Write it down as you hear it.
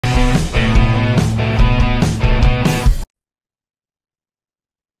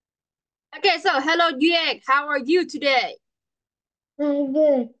Okay, so hello, Duy An. How are you today? I'm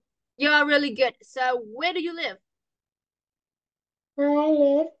good. You're really good. So, where do you live? I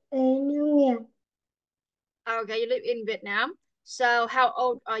live in India. Okay, you live in Vietnam. So, how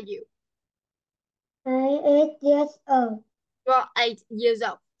old are you? I 8 years old. You're 8 years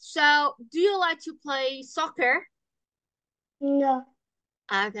old. So, do you like to play soccer? No,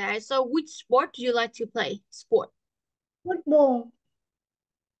 Okay, so which sport do you like to play? Sport. football.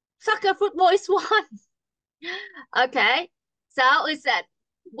 Soccer, football is one. Okay. So, is that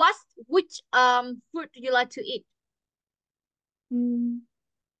which food do you like to eat? Mm,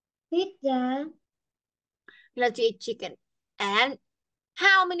 pizza. You like to eat chicken. And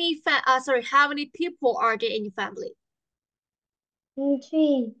how many people are there in your family? And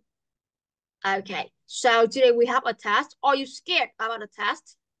three. Okay, so today we have a test. Are you scared about the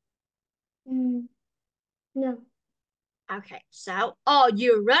test? Mm, no. Okay, so are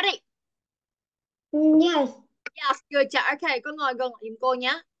you ready? Yes. Yes, good job. Okay, con ngồi gần giùm cô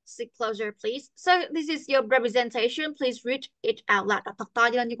nhé. Sit closer, please. So this is your representation. Please read it out loud. Đọc thật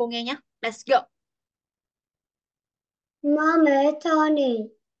to lên cho cô nghe nhé. Let's go. Mermaid Tony.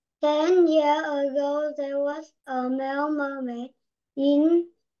 10 years ago, there was a male mermaid in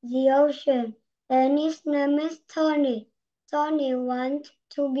the ocean, and his name is Tony. Tony wanted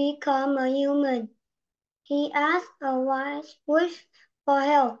to become a human. He asked a wise witch for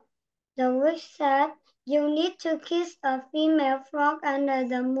help. The witch said, "You need to kiss a female frog under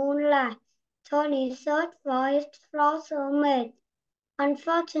the moonlight." Tony searched for his frog soulmate.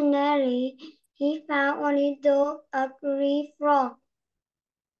 Unfortunately, he found only two ugly frogs.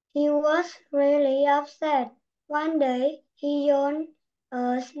 He was really upset. One day, he joined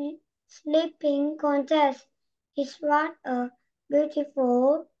a sleeping contest. He brought a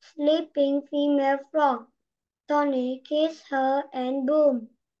beautiful sleeping female frog. Tony kissed her and boom.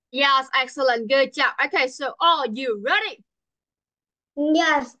 Yes, excellent. Good job. Okay, so are you ready?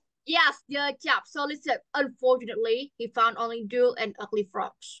 Yes. Yes, good job. So listen, unfortunately, he found only dull and ugly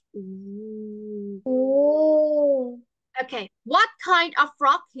frogs. Ooh. Oh. Okay, what kind of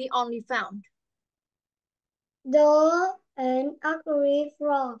frog he only found? Dull and ugly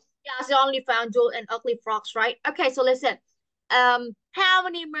frogs. Yes, he only found dull and ugly frogs, right? Okay, so listen. How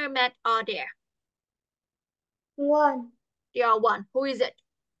many mermaids are there? One. There are one. Who is it?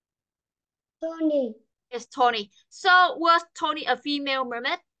 Tony. It's Tony. So was Tony a female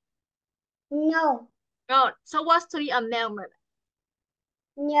mermaid? No. No. So was Tony a male mermaid?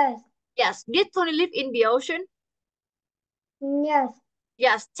 Yes. Yes. Did Tony live in the ocean? Yes.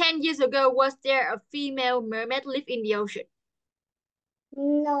 Yes. 10 years ago, was there a female mermaid live in the ocean?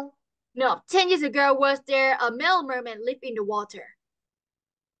 No. No. 10 years ago, was there a male mermaid live in the water?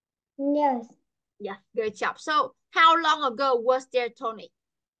 Yes. Yeah, good job. So how long ago was there Tony?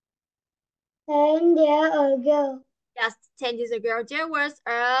 10 years ago. Yes, 10 years ago, there was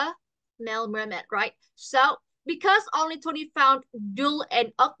a male mermaid, right? So, because only Tony found dull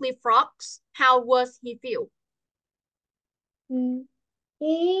and ugly frogs, how was he feel? Mm.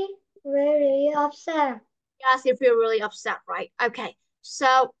 He very upset. Yes, he feel really upset, right? Okay,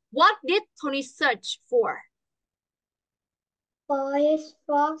 so what did Tony search for? For his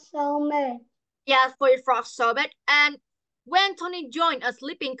frog soulmate. Yes, for his frog so bad. And when Tony joined a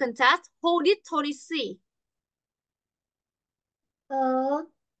sleeping contest, who did Tony see? A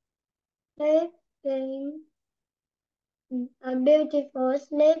sleeping, a beautiful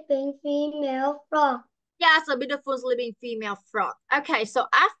sleeping female frog. Yes, a beautiful sleeping female frog. Okay, so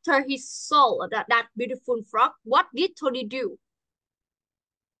after he saw that beautiful frog, what did Tony do?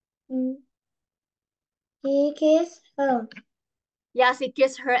 Mm. He kissed her. Yes, he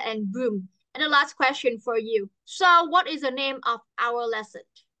kissed her and boom. And the last question for you. So, what is the name of our lesson?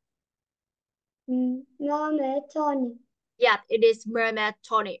 Mermaid Tony. Yeah, it is Mermaid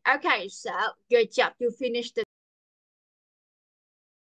Tony. Okay, so good job. You finished the